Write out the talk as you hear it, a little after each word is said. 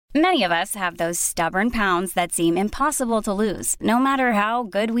Many of us have those stubborn pounds that seem impossible to lose, no matter how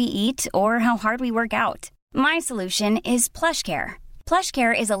good we eat or how hard we work out. My solution is PlushCare.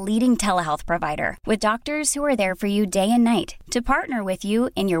 PlushCare is a leading telehealth provider with doctors who are there for you day and night to partner with you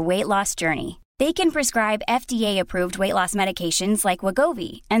in your weight loss journey. They can prescribe FDA-approved weight loss medications like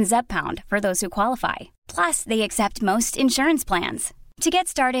Wegovy and Zepbound for those who qualify. Plus, they accept most insurance plans. To get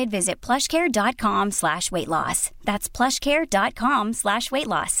started, visit plushcare.com/weightloss. That's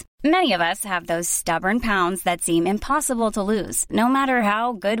plushcare.com/weightloss. Many of us have those stubborn pounds that seem impossible to lose, no matter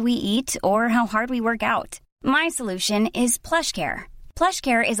how good we eat or how hard we work out. My solution is PlushCare.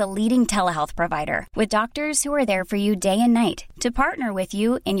 PlushCare is a leading telehealth provider with doctors who are there for you day and night to partner with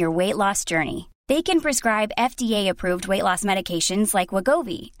you in your weight loss journey. They can prescribe FDA-approved weight loss medications like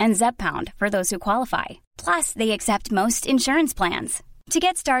Wegovy and Zepbound for those who qualify. Plus, they accept most insurance plans. To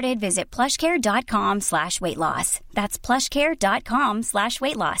get started, visit plushcare.com/weightloss. That's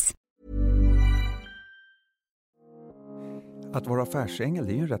plushcare.com/weightloss. Att vara affärsängel,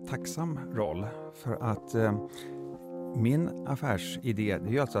 det är ju en rätt tacksam roll. För att min affärsidé, det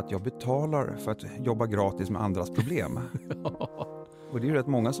är ju alltså att jag betalar för att jobba gratis med andras problem. Och det är ju rätt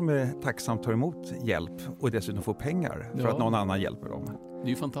många som är tacksamt tar emot hjälp och dessutom får pengar för att någon annan hjälper dem. Det är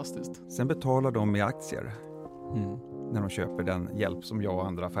ju fantastiskt. Sen betalar de med aktier när de köper den hjälp som jag och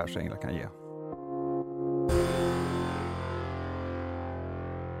andra affärsänglar kan ge.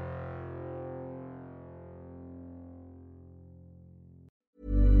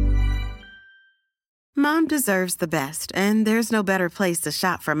 Mom deserves the best, and there's no better place to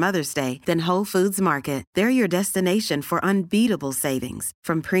shop for Mother's Day than Whole Foods Market. They're your destination for unbeatable savings,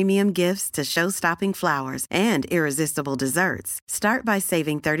 from premium gifts to show-stopping flowers and irresistible desserts. Start by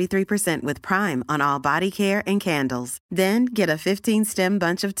saving 33% with Prime on all body care and candles. Then get a 15-stem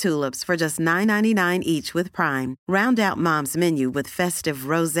bunch of tulips for just $9.99 each with Prime. Round out Mom's menu with festive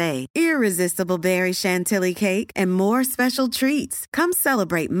rosé, irresistible berry chantilly cake, and more special treats. Come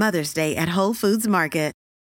celebrate Mother's Day at Whole Foods Market.